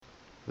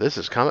This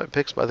is Comic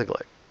Picks by the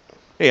Glick.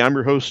 Hey, I'm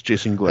your host,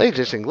 Jason Glick. Hey,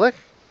 Jason Glick.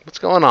 What's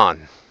going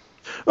on?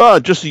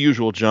 Just the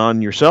usual,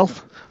 John.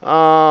 Yourself?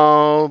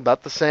 Oh,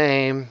 about the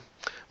same.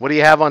 What do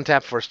you have on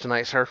tap for us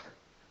tonight, sir?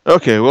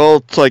 Okay, well,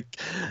 it's like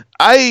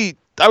I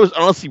was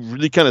honestly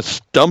really kind of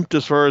stumped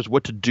as far as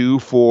what to do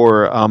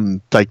for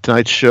like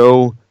tonight's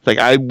show. Like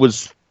I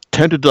was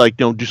tempted to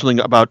do something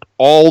about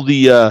all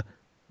the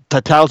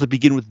titles that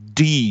begin with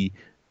D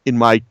in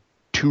my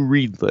to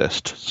read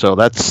list. So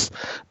that's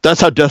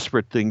how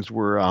desperate things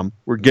were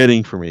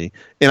getting for me.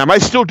 And I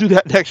might still do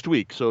that next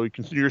week, so you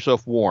consider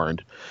yourself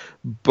warned.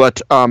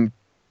 But then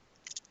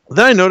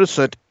I noticed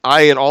that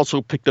I had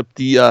also picked up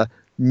the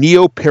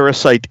Neo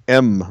Parasite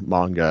M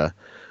manga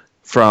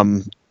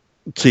from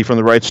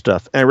the Right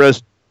Stuff. And I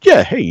realized,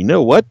 yeah, hey, you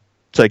know what?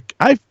 It's like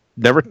I've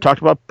never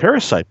talked about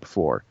Parasite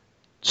before.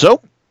 So,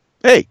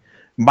 hey,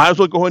 might as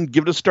well go ahead and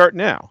give it a start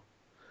now.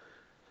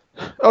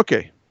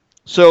 Okay.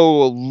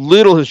 So, a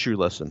little history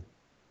lesson.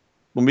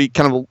 Will be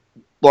kind of a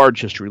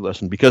large history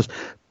lesson because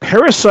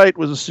Parasite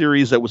was a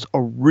series that was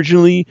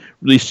originally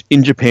released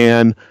in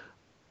Japan,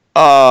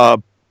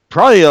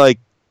 probably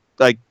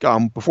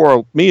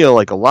before me,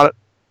 like a lot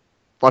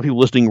of people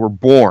listening were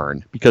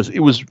born, because it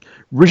was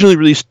originally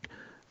released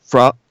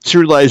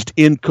serialized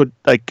in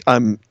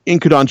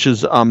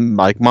Kodansha's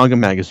manga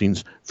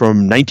magazines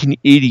from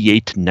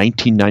 1988 to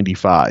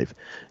 1995.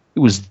 It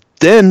was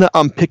then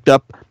picked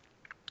up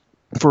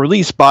for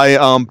release by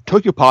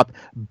Tokyo Pop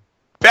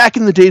back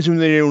in the days when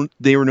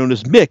they were known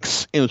as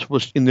Mix, and it was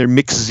published in their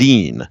Mix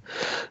zine.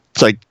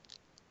 It's like,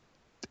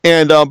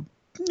 and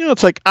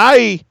it's like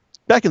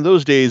back in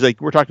those days,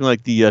 like we're talking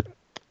like the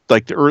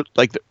late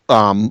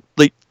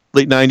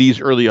 90s,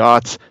 early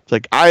aughts. It's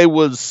like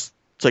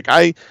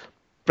I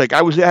had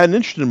an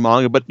interest in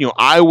manga, but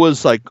I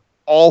was like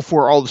all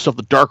for all the stuff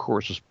that Dark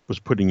Horse was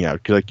putting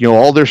out, because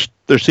all their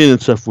seeing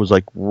stuff was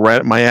like right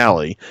at my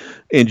alley,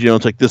 and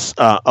it's like this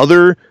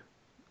other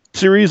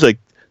series, like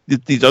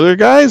these other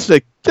guys,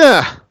 like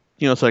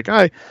it's like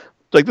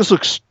this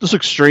looks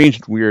strange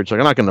and weird, so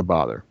I'm not going to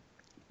bother.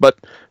 But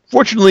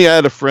fortunately, I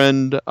had a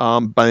friend by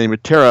the name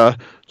of Tara,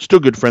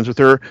 still good friends with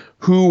her,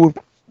 who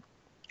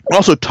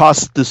also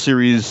tossed the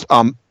series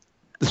my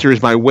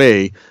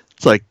way.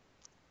 It's like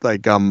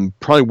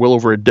probably well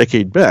over a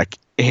decade back,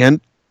 and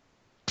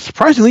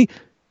surprisingly,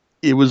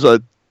 it was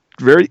an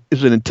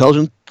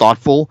intelligent,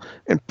 thoughtful,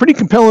 and pretty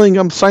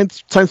compelling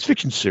science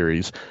fiction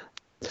series.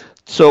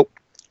 So,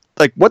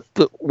 like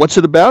what's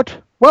it about?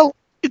 Well,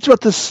 it's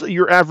about this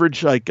your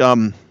average like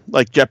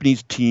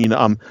Japanese teen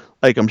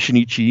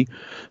Shinichi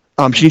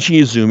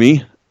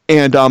Izumi,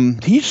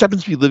 and he just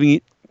happens to be living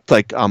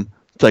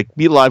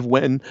be alive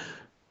when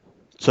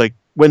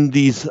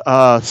these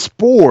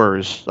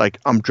spores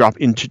drop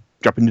into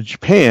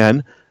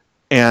Japan,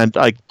 and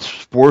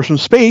spores from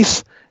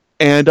space,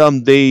 and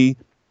they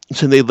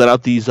let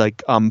out these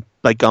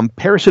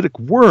parasitic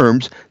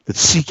worms that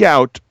seek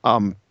out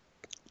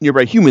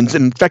nearby humans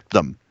and infect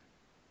them.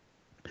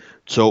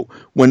 So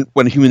when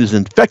a human is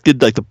infected,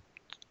 the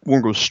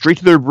worm goes straight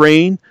to their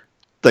brain,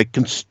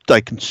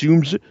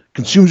 consumes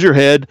their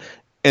head,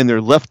 and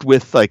they're left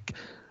with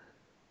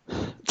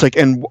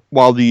and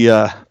while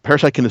the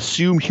parasite can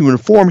assume human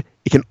form,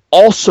 it can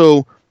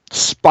also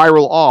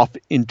spiral off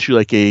into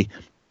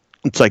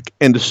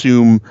and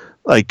assume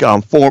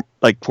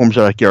forms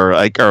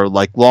that are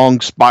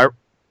long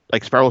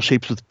spiral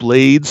shapes with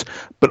blades,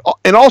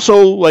 and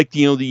also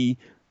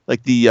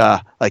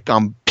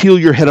peel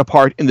your head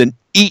apart and then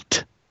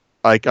eat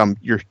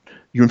your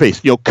human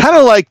face. Kind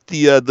of like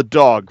the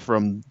dog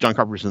from John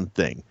Carpenter's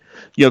Thing.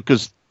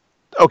 Because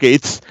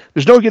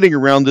there's no getting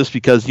around this,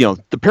 because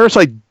the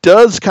parasite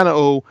does kind of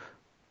owe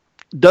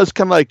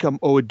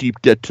a deep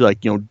debt to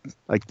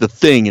the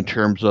Thing, in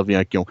terms of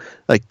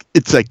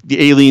it's like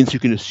the aliens who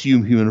can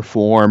assume human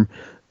form.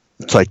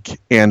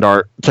 And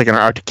are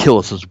out to kill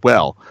us as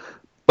well.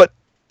 But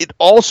it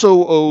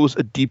also owes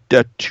a deep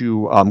debt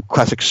to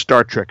classic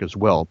Star Trek as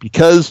well,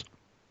 because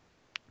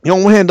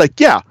on one hand, a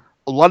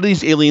lot of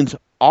these aliens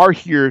are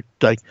here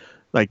they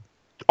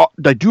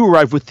do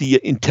arrive with the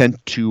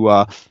intent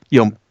to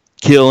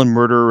kill and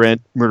murder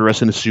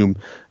us and assume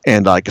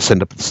and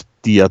ascend up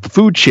the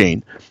food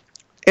chain.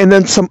 And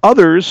then some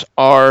others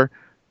are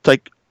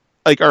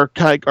are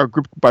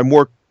grouped by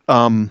more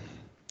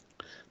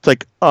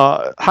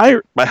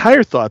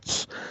higher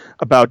thoughts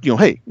about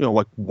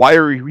why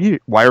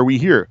are we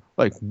here,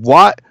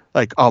 what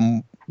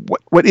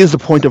is the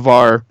point of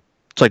our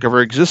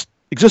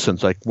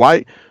existence,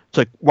 why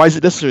is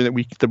it necessary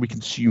that we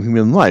consume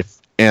human life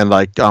and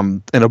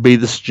obey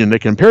this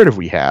genetic imperative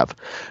we have.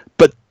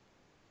 But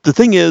the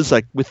thing is,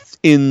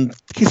 within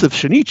the case of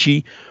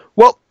Shinichi,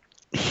 well,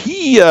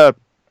 he's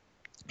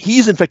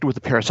infected with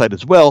the parasite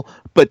as well,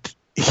 but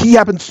he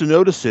happens to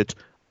notice it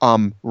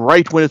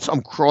right when it's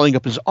crawling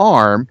up his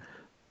arm.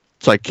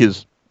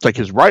 It's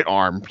his right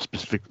arm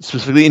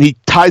specifically, and he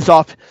ties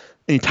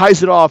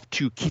it off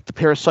to keep the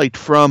parasite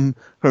from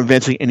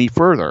advancing any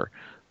further.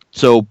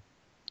 So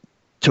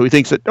he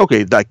thinks that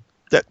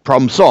that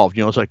problem solved.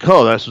 It's like,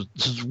 oh, this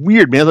is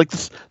weird, man. Like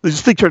this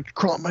thing started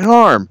crawling my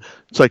arm.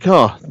 It's like,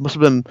 oh, it must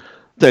have been.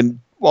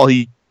 Then while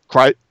he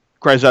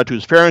cries out to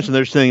his parents, and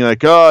they're saying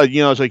like, oh,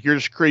 it's like you're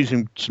just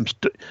crazy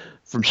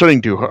from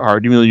studying too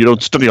hard, even though you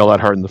don't study all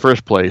that hard in the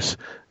first place.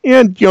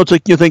 And it's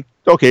like you think,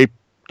 okay,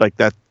 like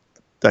that's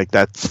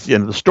the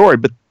end of the story.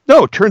 But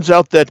no, it turns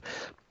out that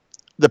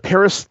the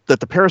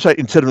parasite,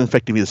 instead of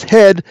infecting his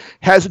head,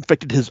 has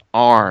infected his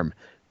arm,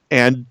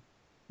 and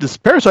this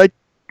parasite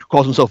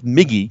calls himself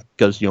Miggy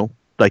because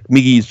like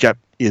Miggy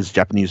is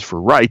Japanese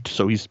for right,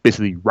 so he's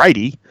basically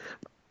righty.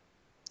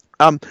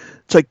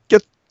 It's like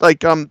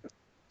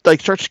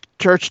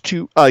starts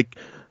to like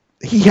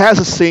he has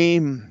the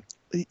same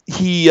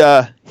he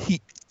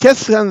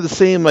gets kind of the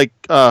same like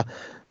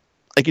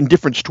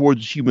indifference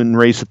towards human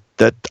race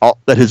that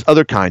his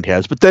other kind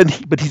has, but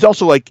he's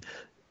also like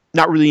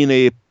not really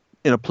in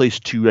a place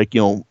to like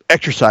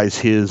exercise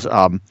his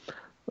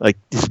like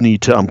this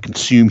need to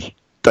consume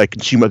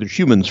other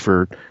humans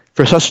for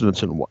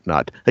sustenance and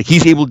whatnot. Like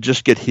he's able to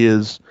just get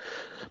his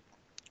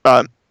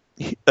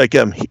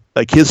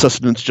his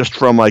sustenance just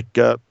from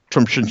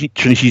from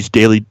Shinichi's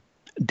daily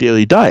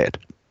diet.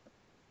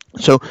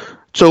 So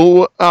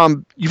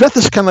you've got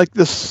this kind of like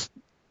this.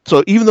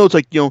 So even though it's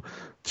like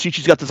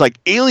Shinichi's got this like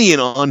alien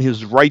on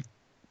his right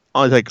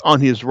right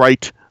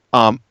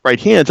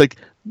hand, it's like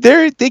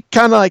they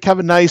kind of like have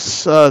a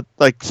nice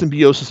like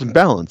symbiosis and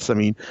balance. I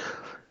mean,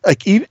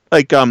 like even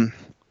like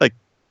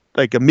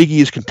a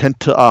Miggy is content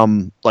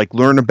to like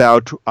learn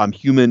about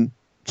human.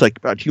 It's like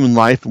about human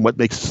life and what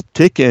makes us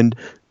tick, and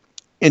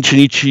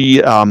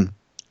Shinichi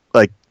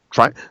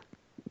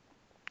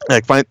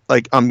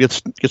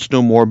gets to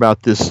know more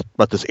about this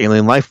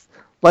alien life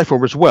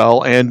form as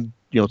well, and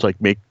it's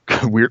like make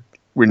weird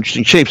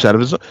interesting shapes out of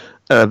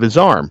his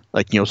arm,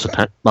 like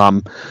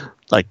sometimes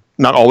like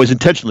not always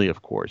intentionally,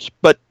 of course,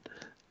 but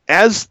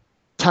as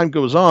time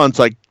goes on, it's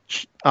like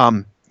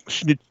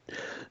Shinichi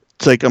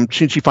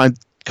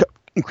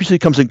increasingly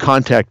comes in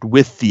contact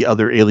with the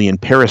other alien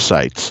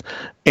parasites,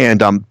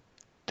 and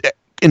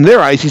in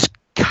their eyes, he's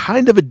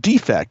kind of a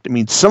defect. I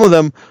mean, some of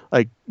them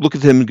like look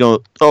at him and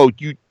go, "Oh,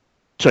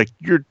 it's like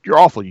you're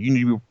awful.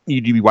 You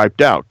need to be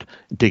wiped out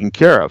and taken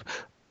care of."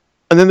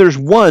 And then there's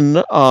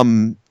one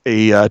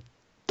a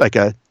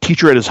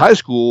teacher at his high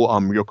school,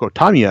 Ryoko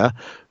Tamiya,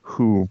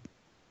 who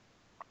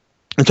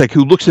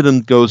looks at him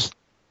and goes,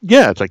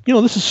 yeah, it's like,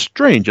 this is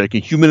strange. Like a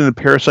human and a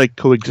parasite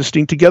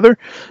coexisting together.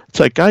 It's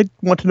like, I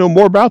want to know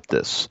more about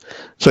this.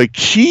 It's like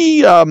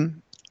it's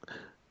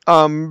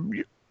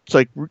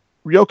like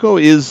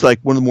Ryoko is like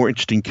one of the more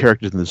interesting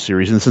characters in this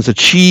series in the sense that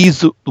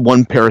she's the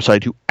one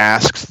parasite who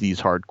asks these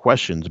hard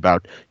questions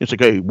about, it's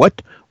like, hey,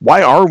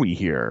 why are we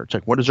here? It's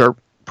like, what is our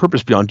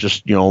purpose beyond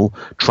just,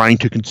 trying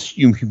to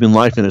consume human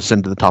life and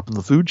ascend to the top of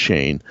the food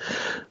chain?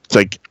 It's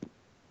like,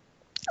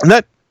 and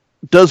that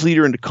does lead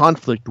her into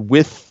conflict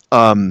with,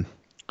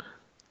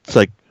 it's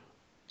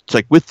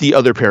like with the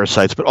other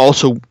parasites, but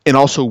also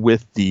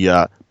with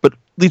the but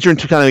leads her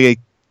into kind of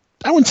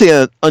I wouldn't say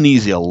an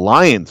uneasy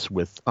alliance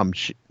with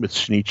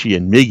Shinichi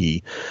and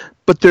Miggy,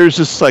 but there's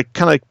this like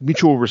kind of like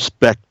mutual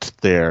respect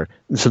there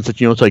in the sense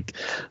that it's like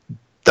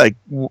that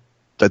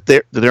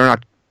they're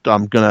not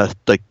gonna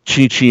like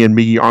Shinichi and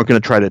Miggy aren't gonna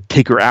try to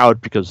take her out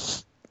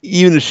because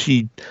even if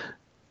she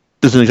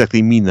doesn't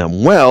exactly mean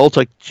them well, it's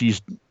like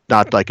she's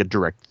not like a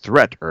direct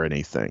threat or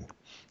anything.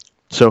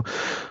 So,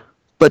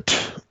 but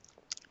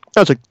I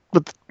was like,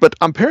 but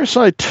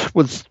Parasite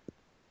was.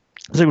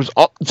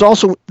 It's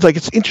also like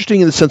it's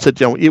interesting in the sense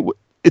that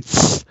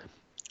it's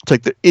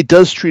like it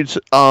does treat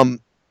such a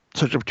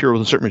material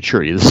with a certain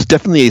maturity. This is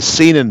definitely a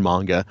seinen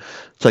manga.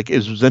 It's like it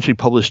was eventually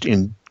published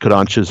in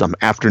Kodansha's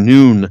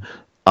Afternoon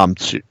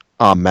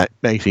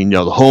magazine,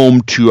 the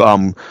home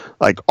to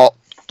like all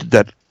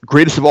that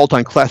greatest of all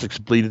time classics,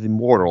 Bleeding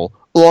Immortal,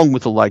 along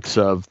with the likes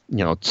of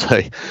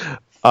say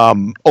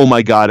Oh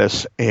My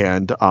Goddess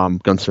and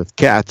Gunsmith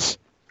Cats,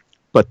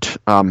 but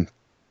it's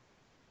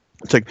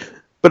like,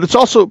 but it's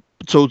also.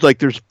 So it's like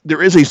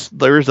there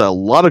is a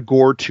lot of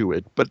gore to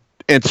it, but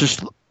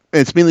it's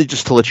mainly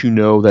just to let you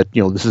know that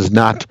this is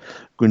not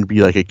going to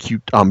be like a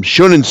cute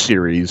shonen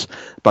series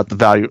about the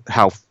value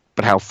how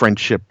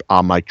friendship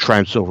like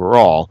triumphs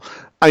overall.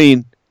 I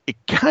mean, it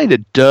kind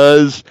of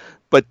does,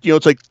 but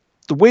it's like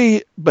the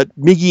way. But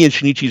Miggy and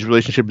Shinichi's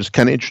relationship is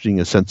kind of interesting in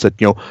the sense that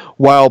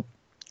while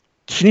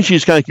Shinichi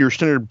is kind of like your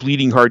standard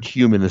bleeding heart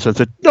human in the sense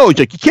that it's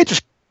like you can't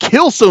just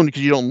kill someone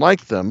because you don't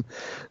like them.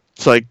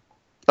 It's like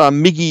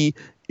Miggy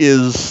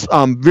is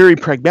very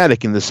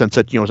pragmatic in the sense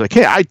that it's like,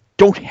 hey, I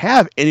don't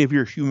have any of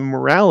your human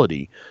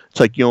morality. It's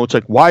like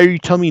why are you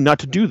telling me not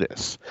to do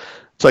this?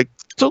 It's like,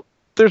 so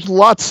there's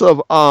lots of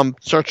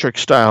Star Trek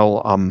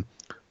style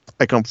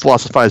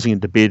philosophizing and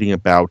debating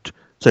about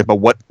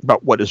what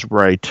is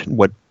right and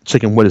what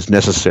is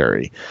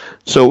necessary.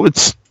 So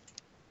it's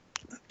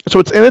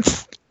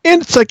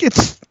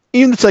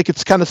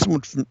kind of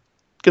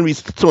going to be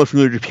somewhat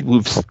familiar to people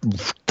who've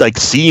like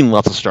seen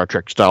lots of Star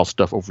Trek style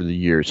stuff over the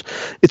years.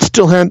 It's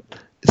still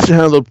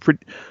handled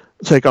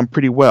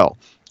pretty well.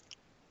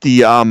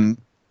 The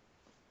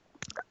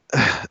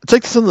it's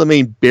like some of the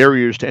main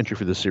barriers to entry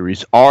for this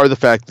series are the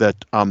fact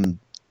that the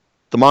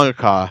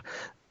mangaka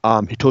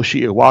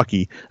Hitoshi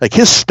Iwaki, like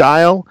his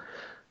style,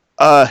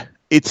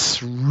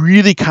 it's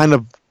really kind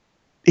of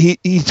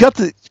he's got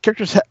the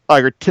characters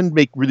tend to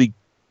make really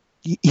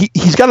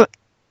he's got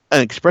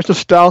an expressive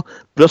style,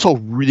 but also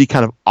really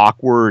kind of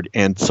awkward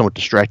and somewhat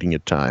distracting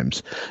at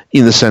times,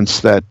 in the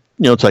sense that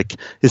it's like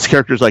his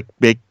characters like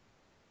make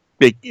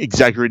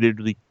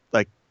exaggeratedly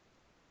like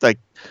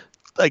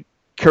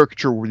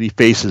caricature-worthy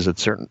faces at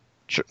certain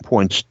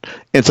points.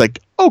 And it's like,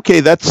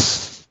 okay,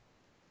 that's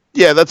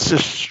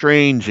just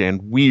strange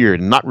and weird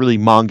and not really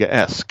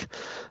manga-esque.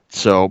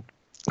 So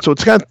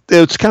it's kind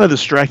of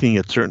distracting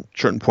at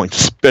certain points,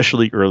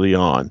 especially early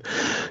on.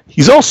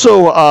 He's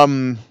also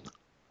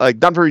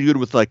not very good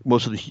with like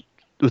most of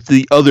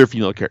the other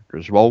female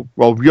characters. While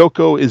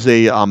Ryoko is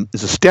a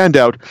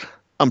standout,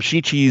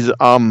 Shinichi's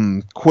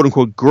quote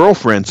unquote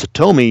girlfriend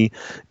Satomi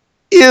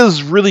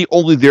is really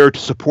only there to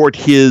support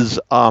his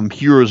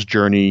hero's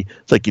journey,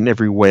 like in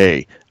every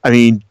way. I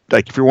mean,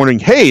 like if you're wondering,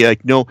 hey, like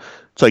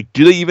it's like,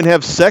 do they even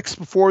have sex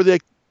before the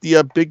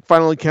big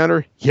final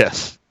encounter?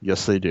 Yes,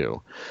 they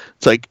do.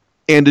 It's like,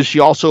 and is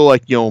she also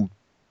like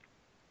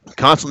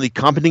constantly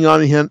commenting on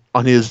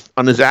his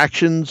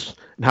actions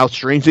and how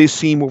strange they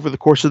seem over the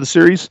course of the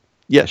series?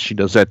 Yes, she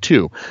does that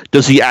too.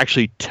 Does he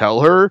actually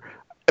tell her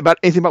about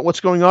anything about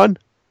what's going on?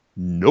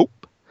 Nope.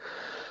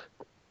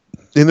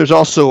 And there's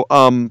also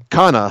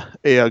Kana,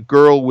 a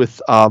girl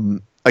with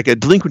like a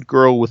delinquent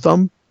girl with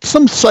some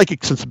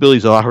psychic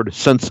sensibilities that allow her to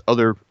sense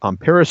other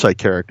parasite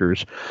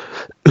characters,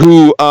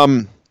 who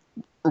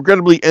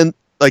regrettably ends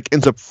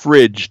up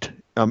fridged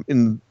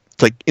in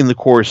the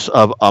course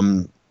of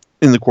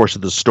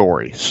the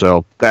story.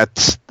 So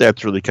that's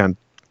really kind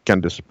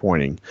of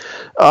disappointing.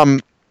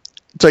 It's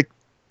like,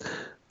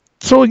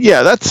 so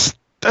yeah, that's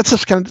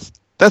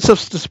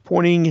just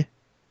disappointing,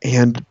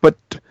 but.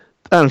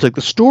 It's like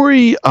the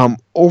story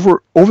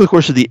over the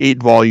course of the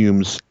 8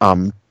 volumes.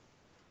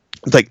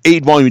 It's like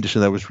 8-volume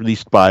edition that was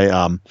released by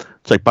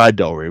by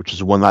Del Rey, which is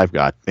the one I've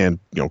got, and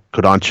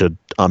Kodansha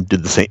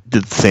did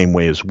the same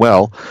way as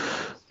well.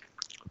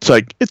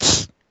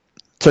 It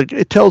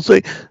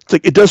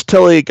does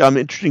tell a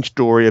interesting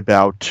story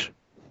about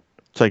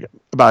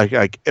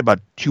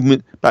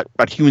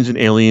humans and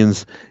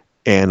aliens,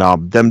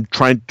 and them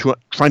trying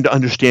to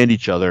understand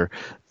each other.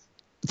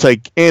 It's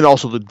like, and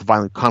also the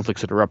violent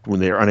conflicts that erupt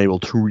when they are unable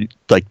to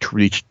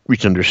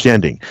reach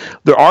understanding.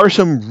 There are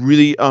some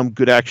really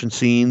good action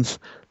scenes.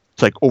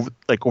 It's like over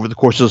the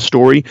course of the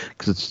story,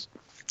 because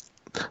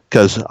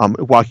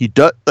Iwaki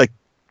does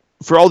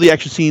for all the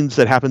action scenes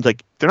that happens,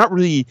 they're not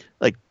really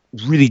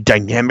really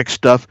dynamic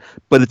stuff,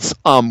 but it's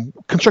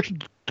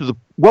constructed to the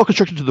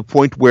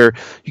point where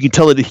you can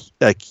tell that he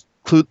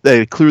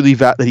clearly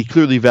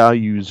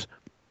values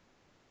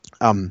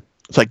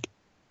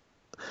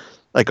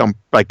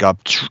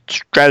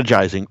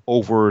strategizing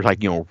over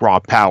raw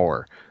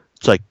power.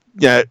 It's like,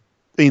 yeah,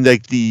 I mean,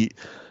 bits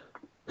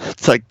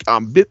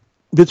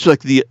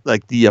like the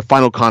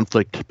final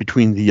conflict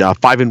between the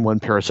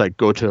 5-in-1 parasite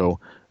Goto.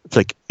 It's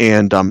like,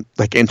 and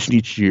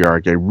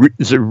Shinichi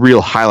is a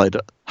real highlight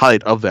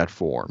of that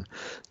form.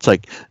 It's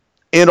like,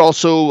 and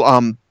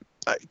also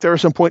there are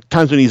some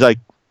times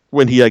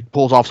when he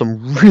pulls off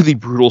some really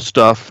brutal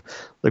stuff,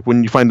 like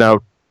when you find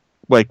out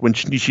when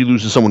Shinichi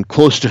loses someone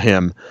close to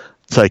him.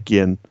 It's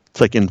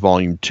like in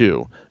volume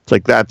 2. It's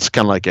like, that's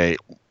kind of like a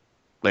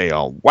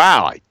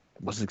wow, I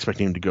wasn't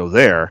expecting him to go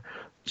there.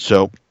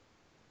 So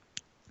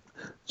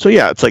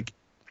yeah, it's like,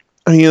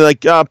 I mean,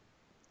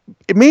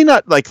 it may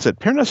not, like I said,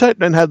 Parasite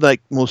doesn't have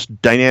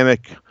most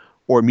dynamic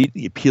or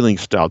immediately appealing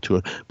style to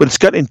it, but it's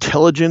got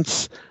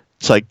intelligence.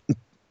 It's got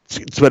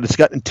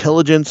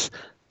intelligence.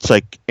 It's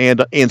like,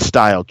 and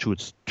style to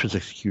its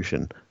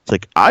execution. It's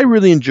like, I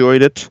really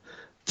enjoyed it.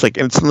 It's like,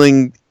 and it's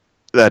something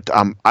that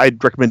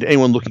I'd recommend to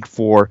anyone looking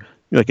for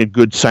a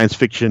good science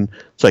fiction.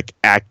 It's like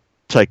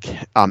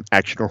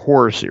action or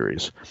horror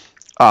series.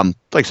 Like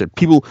I said,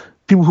 people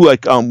who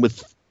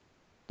with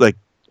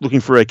looking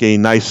for a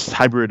nice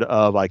hybrid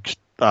of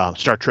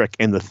Star Trek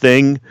and The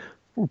Thing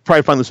will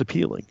probably find this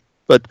appealing.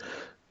 But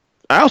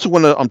I also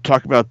want to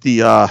talk about the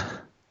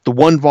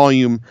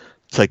 1-volume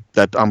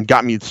that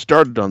got me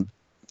started on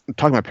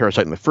talking about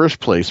Parasite in the first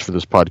place for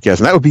this podcast,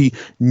 and that would be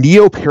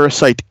Neo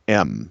Parasite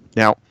M.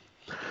 Now,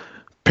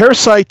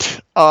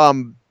 Parasite,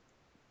 well,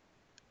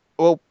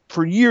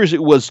 for years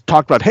it was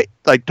talked about. Hey,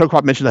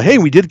 mentioned that, hey,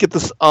 we did get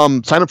this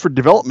sign up for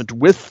development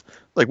with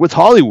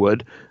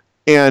Hollywood,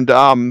 and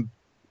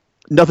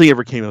nothing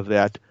ever came of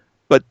that.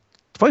 But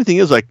the funny thing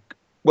is,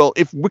 well,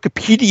 if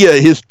Wikipedia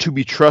is to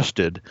be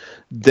trusted,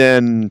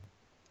 then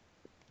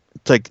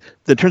it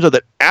turns out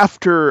that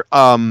after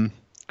the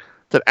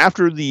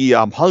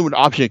Hollywood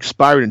option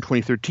expired in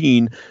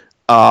 2013,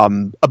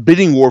 a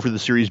bidding war for the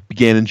series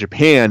began in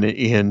Japan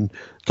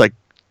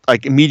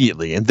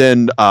immediately, and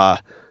then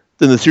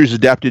the series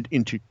adapted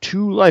into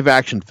 2 live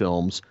action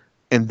films,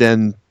 and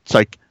then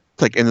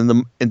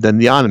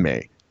the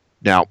anime.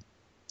 Now,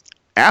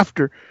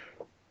 after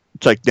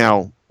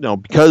now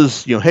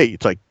because hey,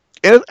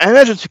 and I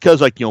imagine it's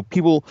because like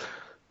people,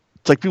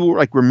 it's like people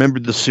like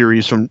remembered the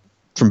series from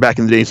back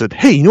in the day and said,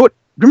 hey, you know what?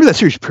 Remember that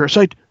series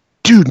Parasite?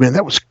 Dude, man,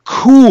 that was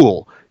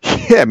cool.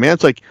 Yeah, man.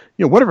 It's like,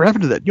 whatever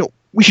happened to that?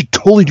 We should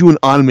totally do an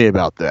anime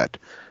about that.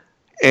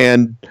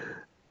 And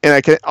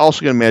I can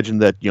also imagine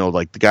that,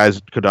 like the guys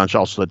at Kodansha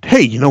also said,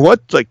 hey, you know what?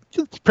 It's like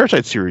it's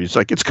Parasite series,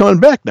 like it's coming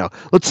back now.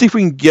 Let's see if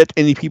we can get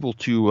any people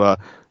to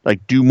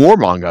like do more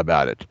manga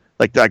about it,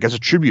 like I guess a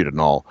tribute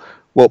and all.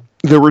 Well,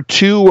 there were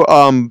two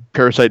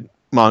Parasite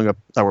manga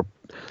that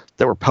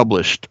were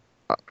published.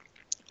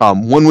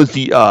 One was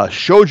the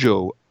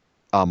shoujo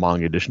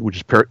manga edition, which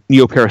is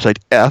Neo Parasite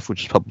F,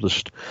 which is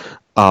published,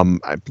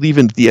 I believe,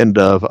 in the end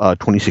of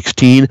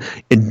 2016,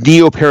 and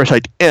Neo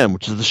Parasite M,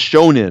 which is the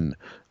shonen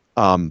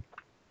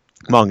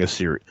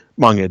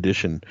manga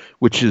edition,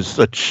 which is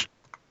such,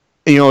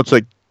 it's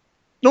like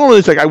normally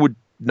it's like I'm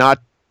not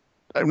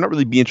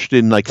really be interested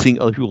in like seeing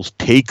other people's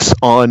takes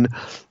on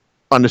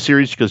the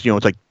series because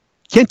it's like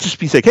can't just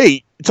be like,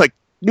 hey, it's like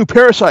new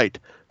Parasite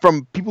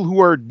from people who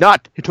are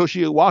not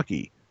Hitoshi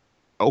Iwaki.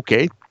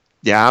 Okay,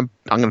 yeah, I'm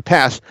going to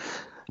pass.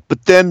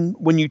 But then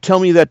when you tell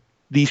me that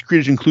these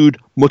creators include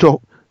Moto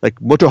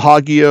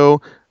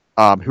Hagio,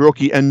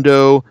 Hiroki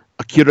Endo,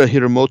 Akira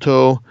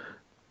Hiramoto,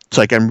 it's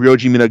like I'm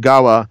Ryoji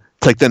Minagawa.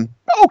 It's like then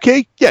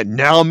okay, yeah,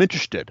 now I'm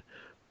interested.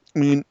 I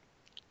mean,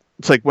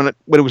 it's like when it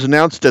was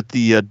announced at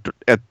the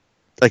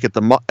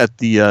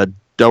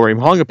Del Rey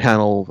manga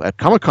panel at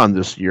Comic-Con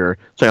this year.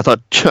 So I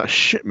thought,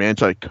 shit, man,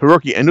 it's like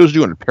Hiroki Endo's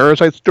doing a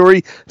Parasite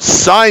story.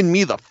 Sign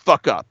me the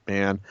fuck up,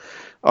 man.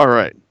 All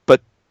right,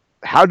 but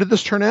how did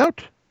this turn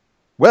out?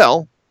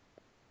 Well,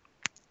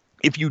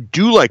 if you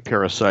do like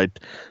Parasite,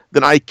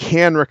 then I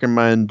can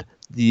recommend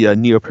the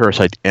Neo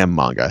Parasite M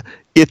manga.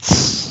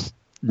 It's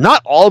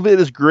not all of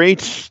it is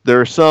great. There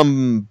are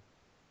some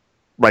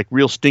like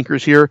real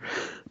stinkers here,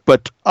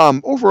 but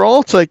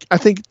overall, it's like I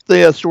think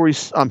the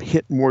stories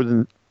hit more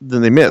than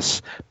they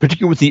miss,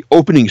 particularly with the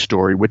opening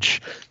story,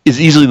 which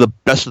is easily the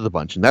best of the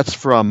bunch, and that's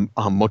from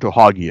Moto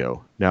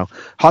Hagio. Now,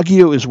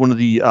 Hagio is one of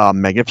the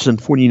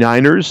Magnificent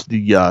 49ers,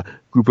 the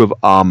group of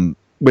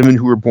women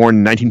who were born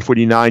in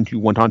 1949 who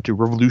went on to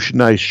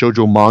revolutionize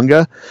shoujo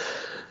manga.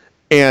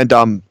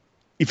 And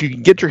if you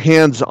can get your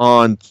hands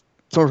on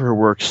some of her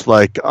works,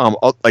 like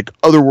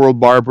Otherworld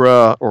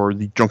Barbara or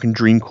the Drunken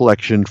Dream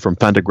collection from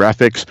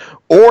Fantagraphics,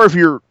 or if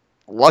you're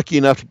lucky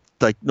enough to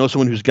like know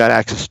someone who's got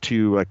access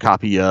to a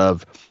copy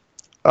of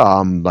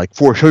like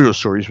Four Shoujo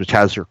Stories, which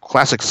has her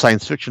classic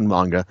science fiction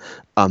manga,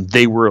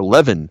 They Were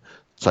 11,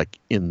 it's like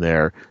in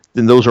there,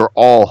 then those are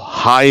all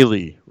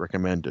highly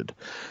recommended.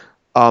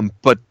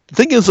 But the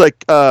thing is,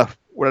 like,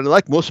 what I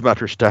like most about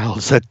her style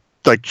is that,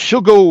 like,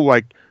 she'll go,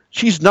 like,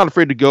 she's not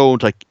afraid to go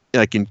into,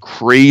 like in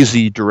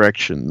crazy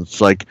directions.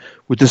 Like,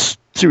 with this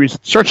series,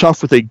 it starts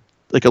off with a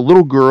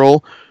little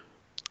girl,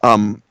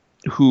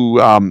 who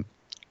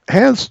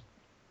has,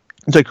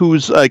 it's like,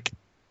 who's, like,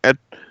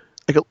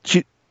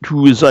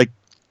 who is, like,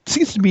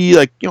 seems to be,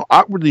 like,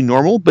 outwardly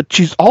normal, but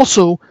she's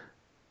also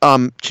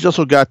got she's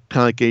also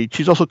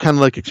kind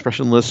of like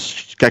expressionless.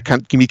 She's got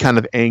can be kind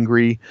of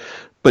angry,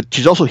 but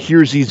she also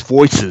hears these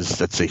voices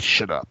that say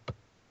 "shut up,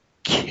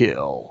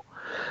 kill,"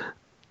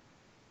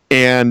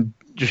 and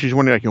she's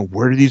wondering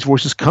where do these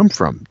voices come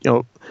from?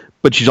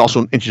 But she's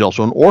also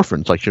an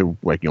orphan. It's like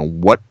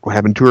what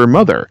happened to her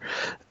mother,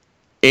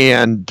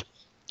 and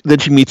then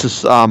she meets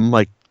this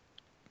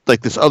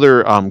this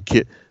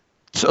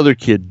other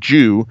kid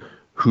Jew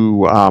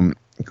who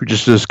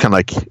just is kind of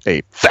like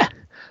a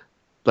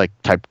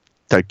type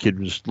kid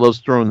who just loves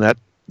throwing that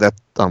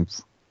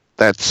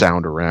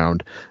sound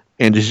around,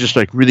 and is just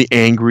like really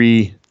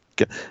angry,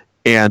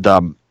 and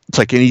it's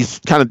like, and he's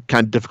kind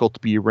of difficult to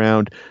be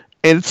around,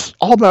 and it's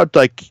all about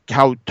like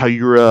how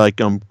Yura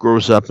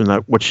grows up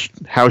and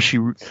how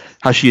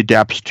she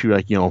adapts to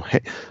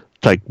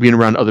like being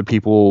around other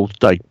people,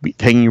 like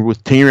hanging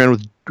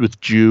around with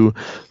Jew.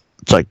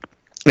 It's like,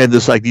 and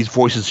there's like these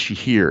voices she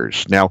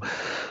hears. Now,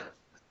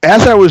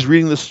 as I was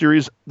reading this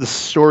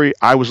story,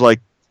 I was like,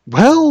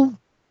 well,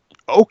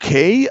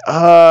 okay,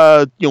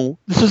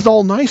 this is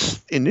all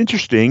nice and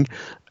interesting,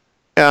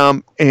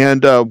 but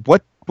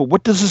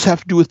what does this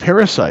have to do with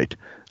Parasite?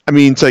 I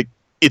mean, it's like,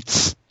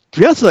 to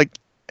be honest,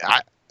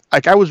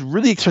 I was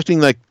really expecting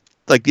like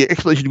the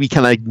explanation to be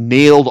kind of like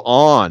nailed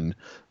on.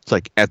 It's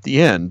like at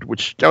the end,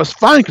 which that was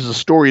fine because the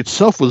story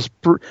itself was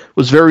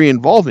very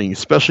involving,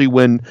 especially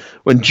when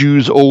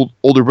Ju's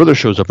older brother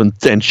shows up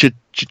and shit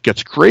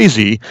gets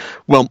crazy.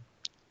 Well,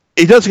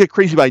 it does get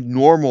crazy by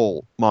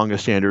normal manga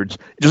standards.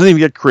 It doesn't even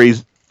get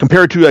crazy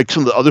compared to like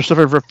some of the other stuff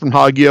I've read from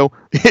Hagio.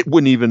 It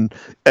wouldn't even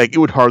it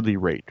would hardly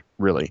rate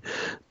really.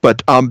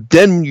 But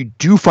then when you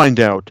do find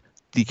out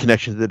the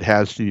connection that it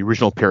has to the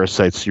original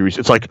Parasite series,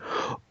 it's like,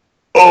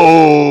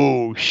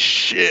 oh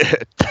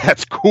shit,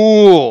 that's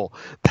cool.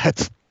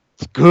 That's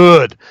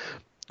good.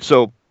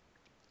 So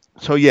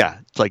yeah,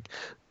 it's like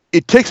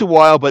it takes a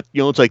while, but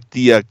it's like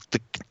the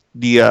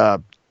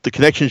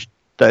connections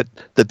that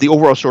the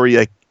overall story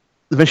like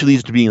eventually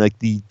leads to being like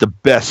the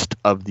best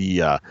of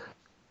the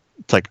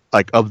It's like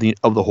of the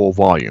whole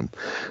volume.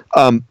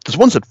 There's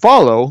ones that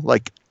follow,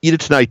 like Eat It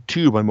Tonight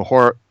Too by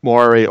Moare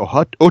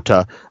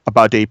Ota,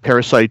 about a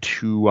parasite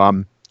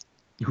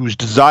whose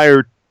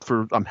desire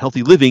for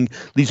healthy living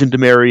leads him to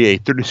marry a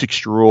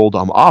 36-year-old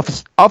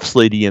office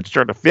lady and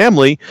start a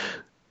family.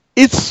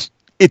 It's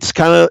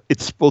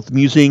both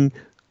amusing,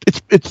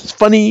 it's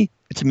funny,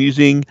 it's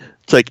amusing,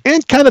 it's like,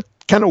 and kind of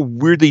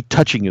weirdly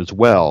touching as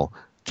well.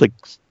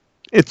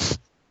 It's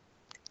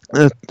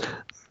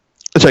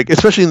like,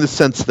 especially in the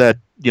sense that,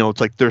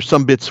 it's like there's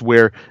some bits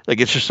where like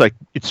it's just like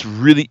it's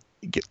really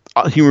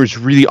humor is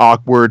really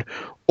awkward,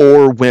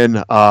 or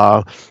when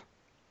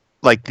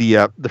like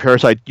the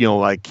parasite,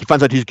 like he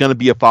finds out he's going to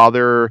be a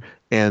father,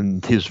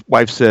 and his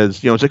wife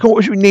says, it's like, oh,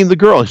 what should we name the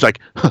girl? And he's like,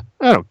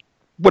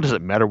 what does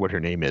it matter what her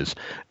name is?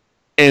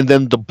 And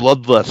then the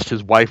bloodlust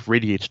his wife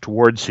radiates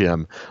towards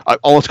him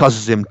almost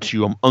causes him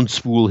to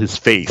unspool his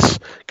face,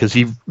 because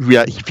he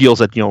feels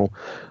that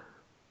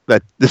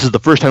that this is the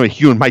first time a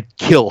human might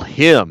kill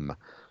him.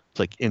 It's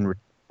like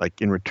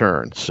in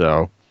return.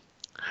 So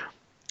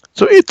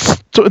it's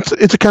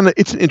an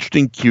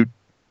interesting, cute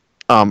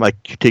like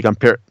take on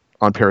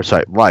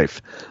parasite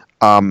life.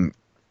 Then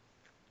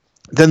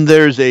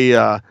there's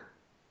it's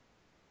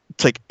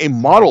like a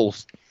model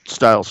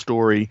style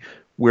story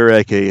where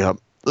like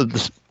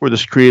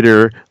this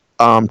creator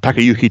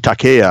Takayuki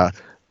Takeya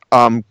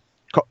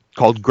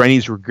called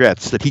Granny's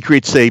Regrets, that he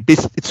creates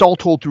it's all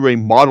told through a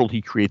model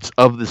he creates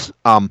of this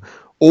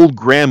old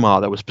grandma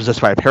that was possessed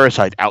by a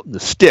parasite out in the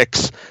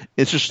sticks.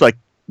 It's just like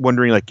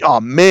wondering, like, oh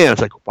man,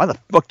 it's like, why the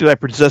fuck did I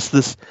possess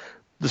this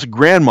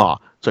grandma?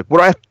 It's like, what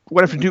do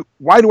I have to do?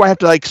 Why do I have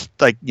to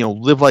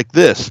live like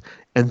this?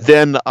 And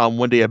then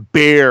one day a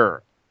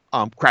bear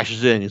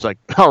crashes in. He's like,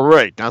 all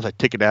right, now I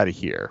take it out of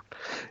here.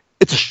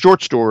 It's a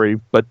short story,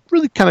 but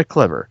really kind of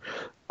clever.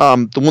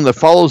 The one that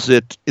follows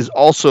it is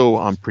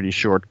also pretty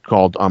short,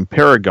 called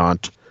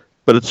Paragont,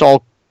 but it's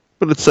kind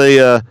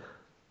of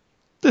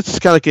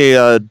like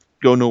a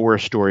go nowhere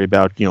story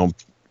about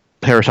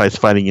parasites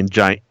fighting in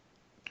giant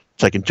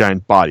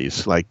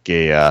bodies, like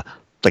a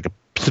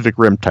Pacific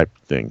Rim type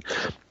thing.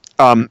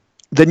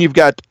 Then you've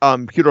got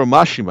Hiro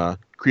Mashima,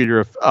 creator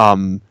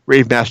of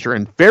Rave Master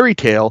and Fairy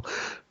Tail,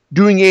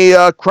 doing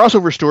a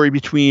crossover story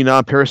between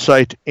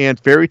Parasite and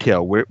Fairy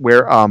Tail,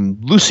 where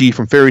Lucy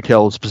from Fairy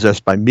Tail is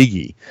possessed by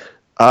Miggy.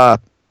 I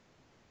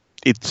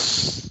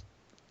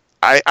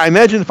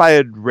imagine if I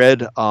had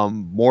read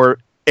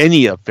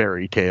any of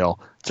Fairy Tail,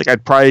 it's like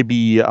I'd probably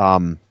be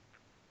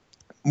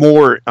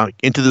more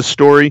into this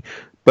story.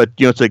 But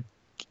it's like,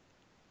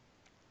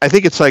 I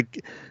think it's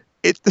like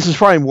this is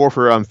probably more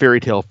for Fairy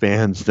Tail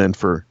fans than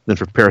for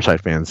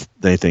Parasite fans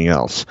than anything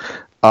else.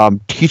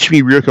 Teach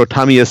Me Ryoko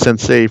Tamiya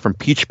Sensei from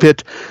Peach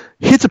Pit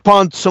hits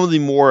upon some of the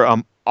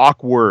more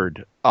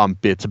awkward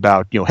bits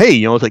about,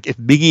 hey, it's like if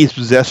Miggy is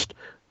possessed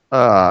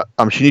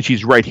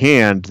Shinichi's right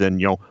hand,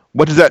 then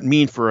what does that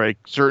mean for like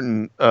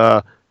certain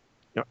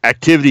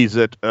activities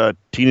that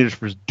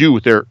teenagers do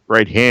with their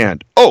right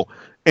hand? Oh,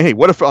 and hey,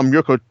 what if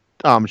Ryoko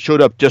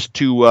showed up just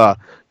to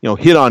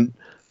hit on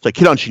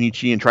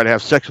Shinichi and try to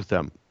have sex with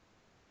them?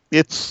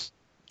 It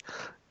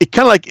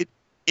kind of like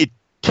it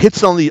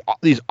hits on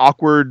these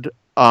awkward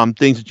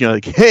things that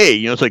like, hey,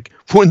 it's like,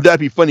 wouldn't that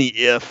be funny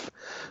if?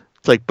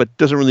 It's like, but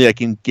doesn't really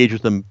like engage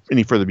with them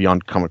any further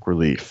beyond comic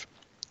relief.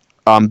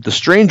 The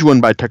Strange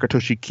One by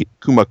Takatoshi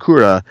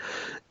Kumakura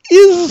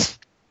is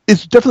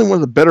definitely one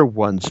of the better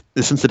ones,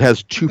 since it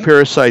has two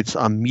parasites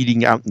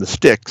meeting out in the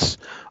sticks.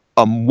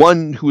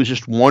 One who has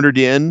just wandered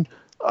in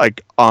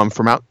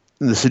from out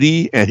in the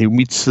city, and who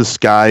meets this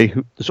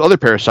other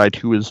parasite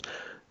who's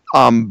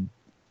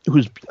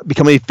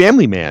become a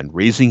family man,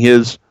 raising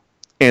his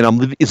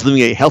and is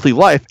living a healthy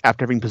life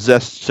after having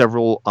possessed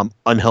several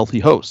unhealthy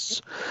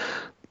hosts.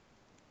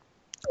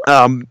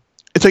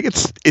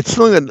 It's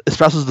something that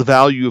espouses the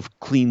value of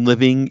clean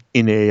living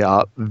in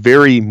a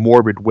very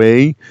morbid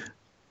way,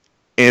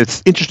 and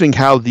it's interesting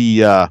how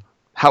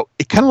how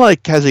it kind of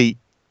like has a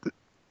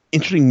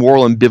interesting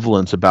moral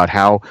ambivalence about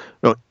how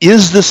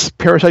is this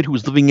parasite who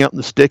is living out in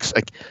the sticks,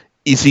 like,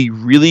 is he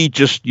really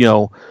just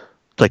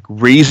like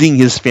raising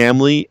his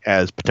family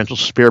as potential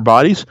spare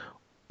bodies,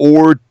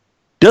 or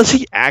does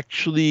he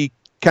actually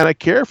kind of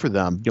care for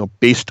them,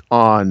 based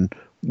on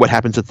what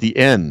happens at the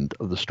end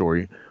of the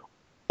story?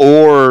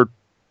 Or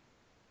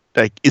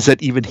like, is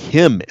that even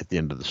him at the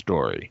end of the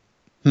story?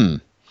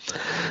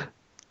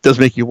 Does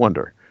make you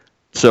wonder.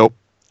 So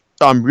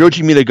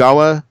Ryoji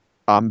Minagawa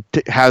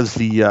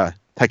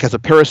has a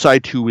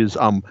parasite who is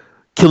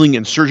killing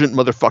insurgent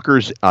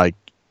motherfuckers,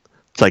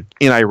 it's like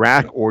in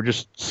Iraq or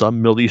just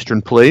some Middle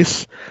Eastern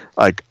place,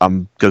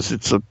 because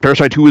it's a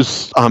parasite who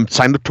is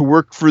signed up to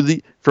work for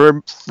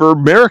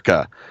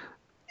America,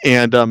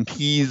 and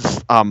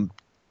he's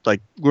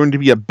like learned to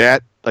be a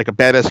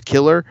badass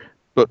killer.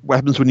 But what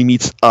happens when he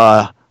meets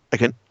a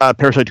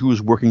parasite who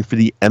is working for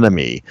the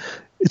enemy?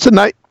 It's a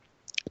nice,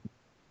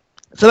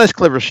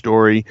 clever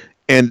story,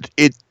 and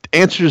it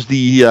answers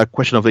the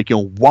question of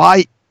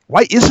why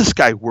is this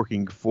guy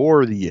working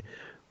for the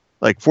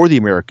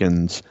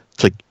Americans?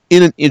 It's like,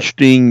 in an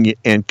interesting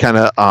and kind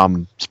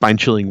of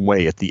spine-chilling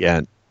way at the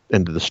end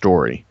of the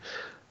story.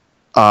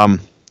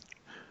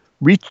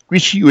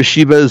 Rishi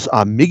Ueshiba's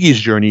Miggy's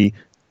Journey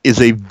is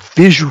a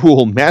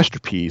visual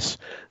masterpiece.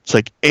 It's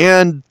like,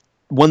 and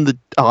one that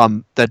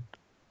that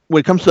when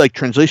it comes to like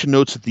translation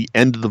notes at the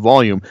end of the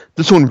volume,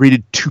 this one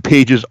rated 2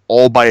 pages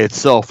all by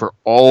itself for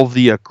all of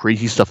the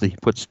crazy stuff that he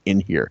puts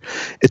in here.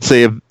 It's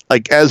a,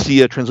 like, as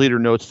the translator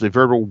notes, it's a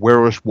veritable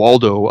Where's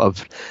Waldo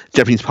of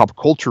Japanese pop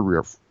culture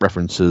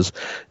references.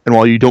 And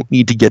while you don't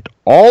need to get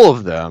all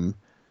of them,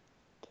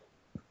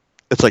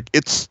 it's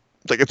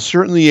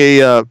certainly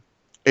it's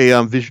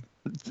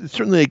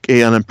certainly like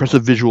an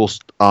impressive visual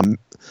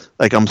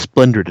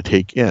splendor to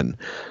take in.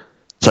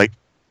 It's like,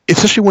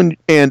 especially when,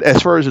 and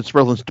as far as its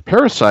relevance to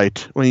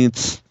Parasite, when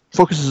it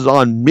focuses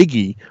on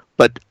Miggy,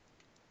 but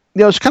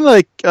it's kind of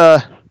like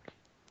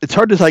it's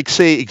hard to like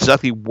say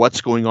exactly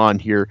what's going on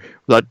here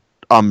without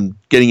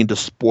getting into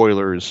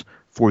spoilers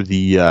for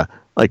the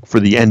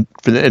end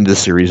of the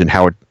series and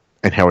how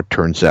it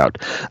turns out.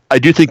 I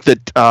do think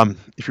that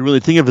if you really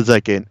think of it as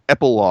like an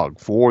epilogue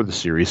for the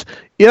series,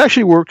 it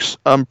actually works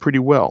pretty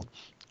well.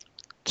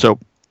 So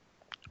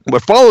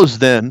what follows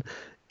then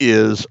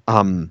is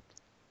like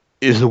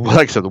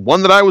I said, the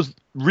one that I was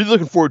really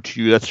looking forward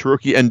to. That's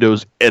Hiroki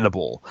Endo's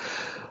Edible.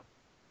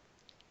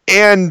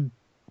 And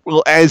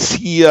well, as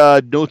he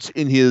notes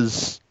in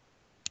his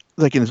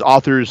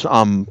author's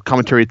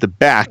commentary at the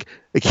back,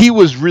 like he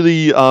was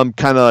really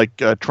kind of like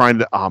trying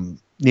to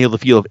nail the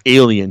feel of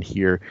Alien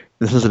here,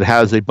 in the sense that it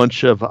has a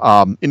bunch of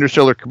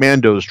interstellar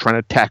commandos trying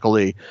to tackle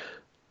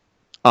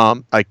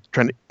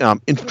trying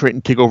to infiltrate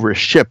and take over a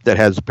ship that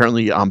has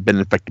apparently been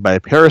infected by a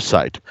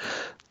parasite.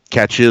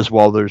 Catch is,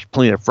 while there's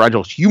plenty of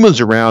fragile humans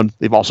around,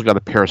 they've also got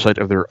a parasite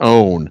of their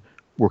own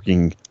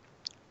working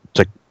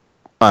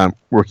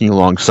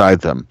alongside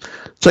them.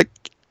 It's like,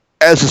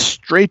 as a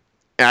straight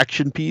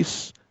action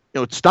piece,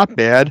 it's not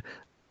bad.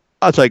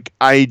 It's like,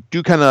 I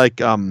do kind of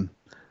like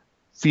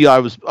feel I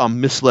was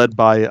misled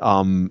by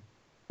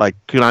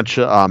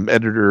Kodansha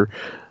editor.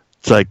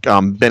 It's like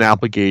Ben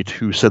Applegate,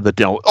 who said that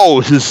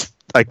this is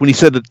like, when he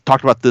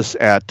talked about this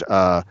at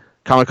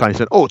Comic-Con, he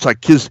said, it's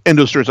like his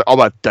Endo stories are all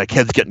about like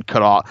heads getting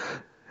cut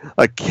off,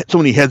 like so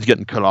many heads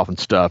getting cut off and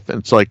stuff. And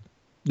it's like,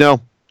 no,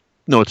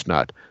 it's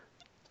not.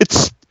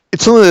 It's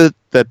something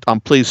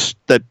that plays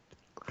that.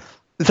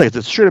 It's like it's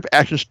a straight up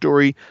action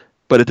story,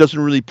 but it doesn't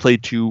really play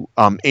to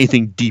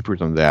anything deeper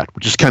than that,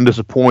 which is kind of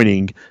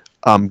disappointing,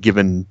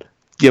 given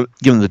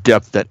the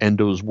depth that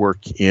Endo's work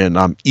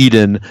in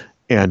Eden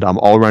and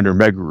All Rounder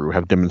Meguru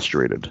have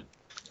demonstrated.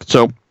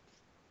 So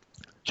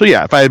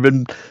yeah, if I had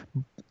been.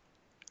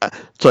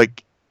 It's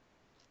like,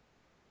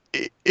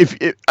 if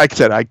like I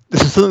said,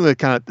 this is something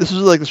that this is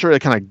like the story that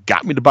kind of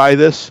got me to buy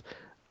this,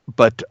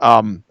 but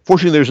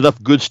fortunately there's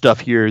enough good stuff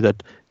here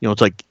that it's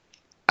like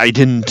I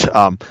didn't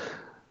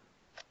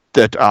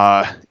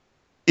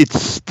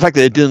it's the fact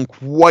that it didn't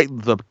quite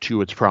live up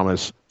to its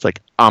promise. It's like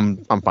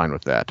I'm fine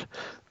with that.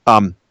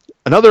 Then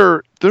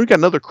we got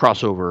another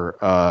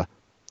crossover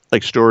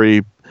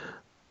story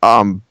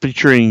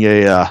featuring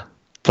a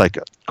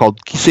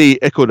called Kisei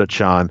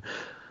Ekoda-chan.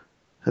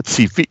 Let's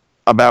see,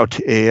 about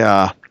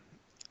about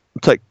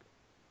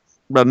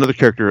another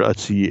character.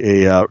 Let's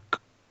see,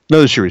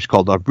 another series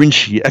called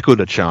Rinshi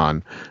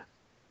Ekoda-chan,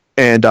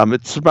 and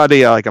it's about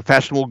a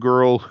fashionable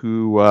girl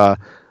who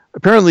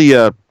apparently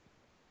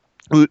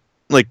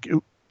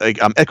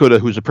Ekoda,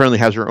 who's apparently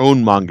has her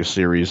own manga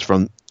series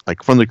from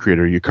the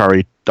creator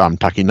Yukari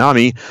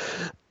Takinami,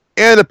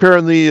 and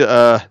apparently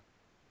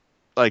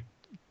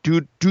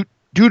due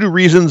to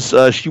reasons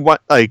she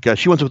wants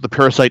to put the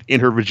parasite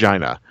in her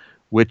vagina,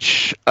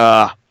 which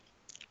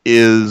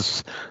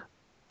is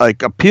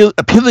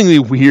appealingly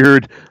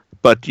weird,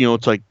 but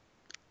it's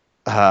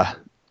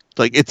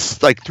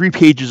it's like 3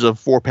 pages of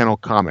 4-panel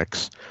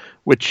comics,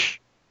 which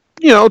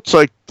it's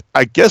like,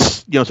 I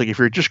guess it's like if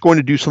you're just going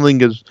to do something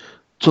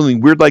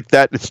weird like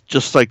that, it's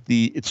just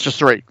the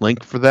right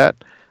length for that.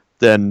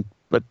 Then,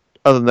 but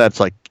other than that, it's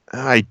like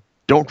I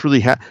don't really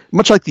have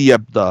much like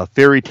the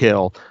fairy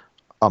tale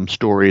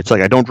story. It's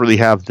like I don't really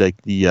have the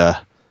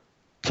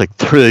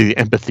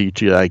empathy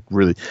to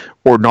really,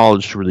 or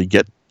knowledge to really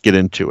get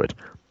into it.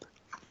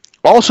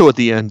 Also at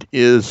the end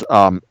is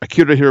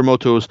Akira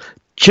Hiramoto's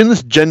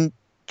Chinless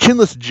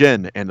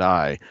Jen and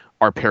I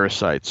Are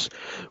Parasites,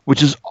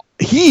 which is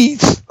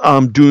he's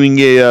doing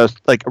a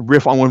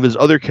riff on one of his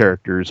other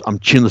characters,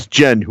 Chinless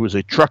Jen, who is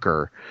a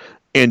trucker,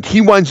 and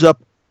he winds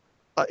up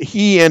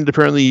he and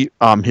apparently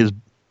his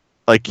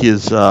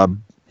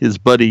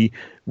buddy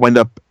wind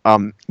up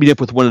meeting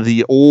up with one of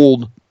the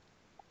old.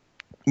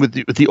 With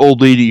the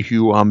old lady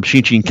who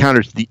Shinichi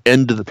encounters at the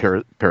end of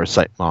the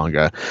Parasite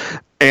manga,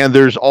 and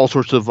there's all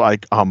sorts of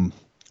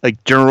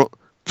general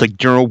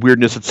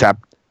weirdness that's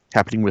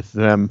happening with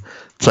them.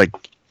 It's like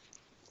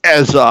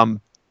as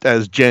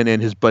Jen and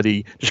his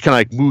buddy just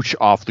kind of mooch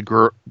off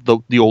the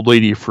old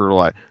lady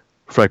for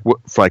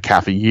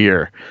half a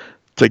year.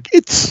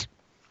 It's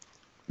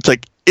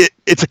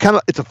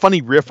a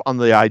funny riff on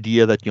the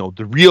idea that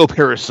the real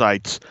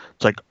parasites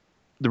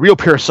the real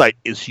Parasite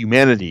is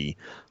humanity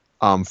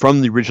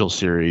from the original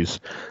series,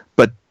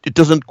 but it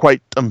doesn't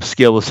quite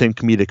scale the same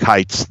comedic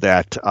heights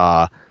that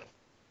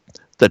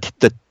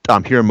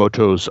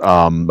Hiramoto's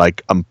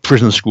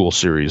prison school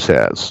series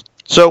has.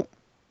 So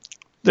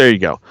there you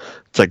go.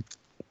 It's like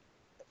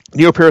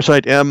Neo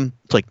Parasite M.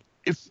 It's like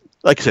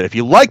like I said, if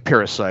you like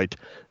Parasite,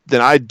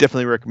 then I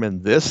definitely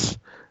recommend this.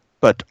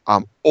 But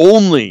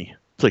only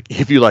it's like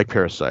if you like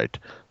Parasite.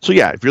 So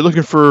yeah, if you're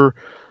looking for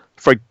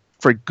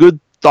good,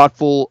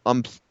 thoughtful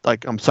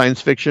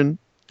science fiction,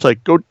 it's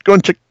like go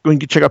and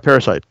check out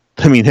Parasite.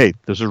 I mean, hey,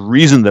 there's a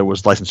reason there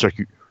was License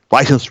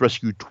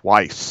Rescue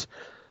twice.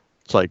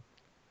 It's like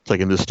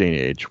in this day and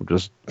age, which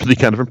is really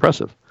kind of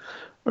impressive.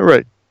 All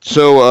right,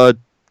 so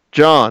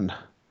John,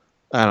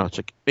 I don't know. It's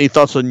like, any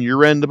thoughts on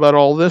your end about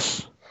all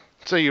this?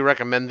 So you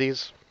recommend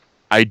these?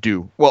 I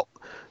do. Well,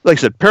 like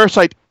I said,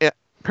 Parasite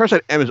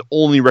M is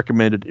only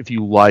recommended if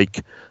you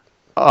like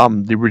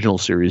the original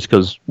series,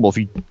 because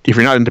if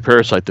you're not into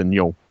Parasite, then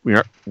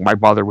why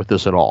bother with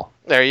this at all?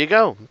 There you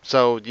go.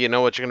 So you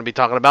know what you're going to be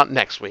talking about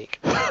next week.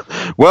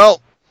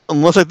 Well,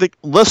 unless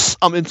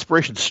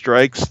inspiration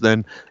strikes,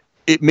 then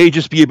it may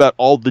just be about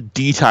all the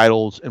D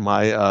titles in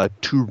my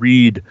to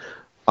read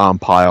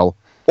pile,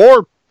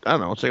 or I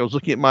don't know. It's like I was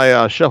looking at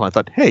my shelf and I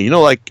thought, hey,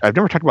 I've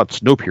never talked about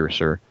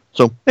Snowpiercer,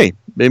 so hey,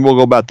 maybe we'll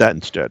go about that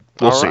instead.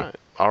 We'll see.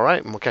 All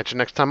right. And we'll catch you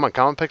next time on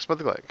Comic Picks by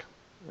the Gleg.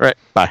 All right.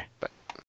 Bye. Bye.